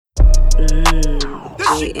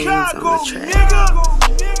J Ames on the track.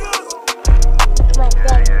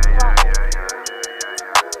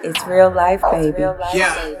 It's real life, baby.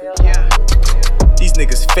 Yeah. These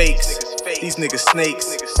niggas fakes, these niggas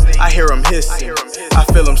snakes. I hear them hissing, I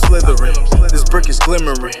feel them slithering. This brick is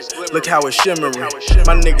glimmering, look how it's shimmering.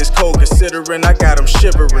 My niggas cold considering, I got them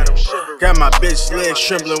shivering. Got my bitch legs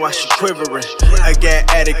trembling while she quivering. I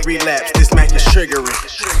got addict relapse, this Mac is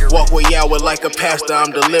triggering. Walk way out with like a pastor,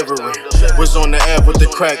 I'm delivering. Was on the Ave with the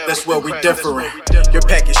crack, that's where we differing. Your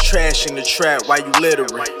pack is trash in the trap, why you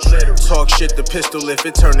littering? Talk shit, the pistol if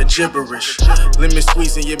it turn to gibberish. Lemon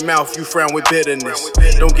squeeze in your mouth, you frown with bitterness.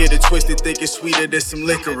 Don't get it twisted, think it's sweeter than some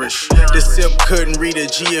licorice. The simp couldn't read a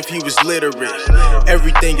G if he was literate.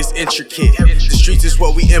 Everything is intricate, the streets is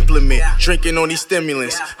what we implement. Drinking on these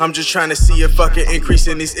stimulants, I'm just trying to see a fucking increase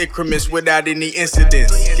in these increments without any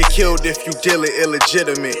incidents. Get killed if you deal it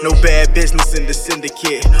illegitimate. No bad business in the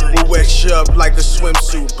syndicate. We'll wet you up like a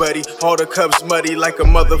swimsuit, buddy. All the cups muddy like a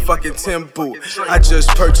motherfucking Tim boot. I just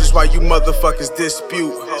purchased while you motherfuckers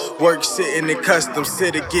dispute. Work sitting in custom,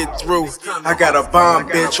 sit to get through. I got a bomb,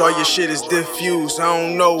 bitch, all your shit is diffused. I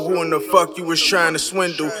don't know who in the fuck you was trying to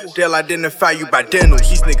swindle. They'll identify you by dentals.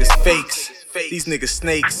 These niggas fakes, these niggas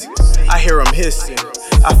snakes. I hear them hissing,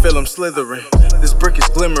 I feel them slithering. This brick is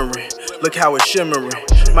glimmering, look how it's shimmering.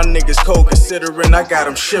 My niggas cold considering, I got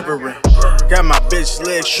them shivering. Got my bitch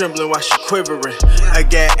legs trembling while she quivering. I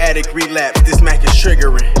got addict relapse, this Mac is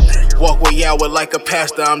triggering. Walk way out with like a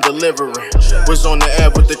pastor, I'm delivering. Was on the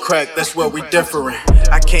Ave with the crack, that's where we differing.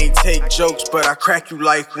 I can't take jokes, but I crack you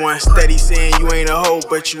like one. Steady saying you ain't a hoe,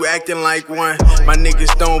 but you acting like one. My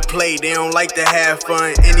niggas don't play, they don't like to have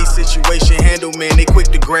fun. Any situation handle, man, they quick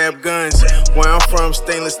to grab guns. Where I'm from,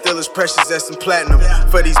 stainless steel is precious as some platinum.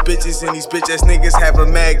 For these bitches and these bitch ass niggas have a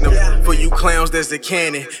magnum. For you clowns, there's a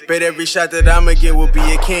cannon. Bet every shot that I'ma get will be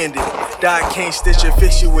a candid. Doc can't stitch or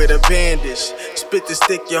fix you with a bandage. Spit the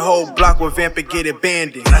stick, your whole block with vamp and get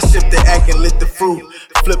abandoned. I sip the act and lit the fruit.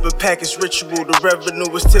 Flip a package ritual, the revenue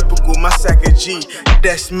was typical. My sack of G,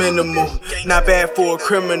 that's minimal. Not bad for a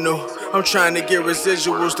criminal. I'm trying to get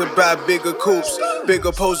residuals to buy bigger coupes.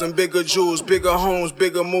 Bigger pose and bigger jewels. Bigger homes,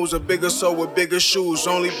 bigger moves, a bigger soul with bigger shoes.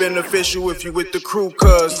 Only beneficial if you with the crew,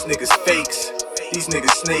 cuz these niggas fakes, these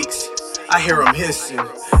niggas snakes. I hear them hissing,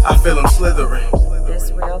 I feel them slithering.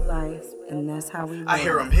 It's real life, and that's how we live. I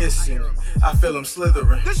hear them hissing, I feel them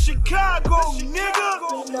slithering. This Chicago,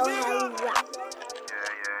 nigga. We know how you rock.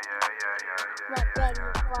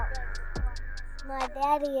 My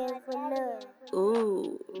daddy is a nerd.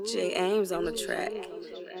 Ooh, J Ames on the track.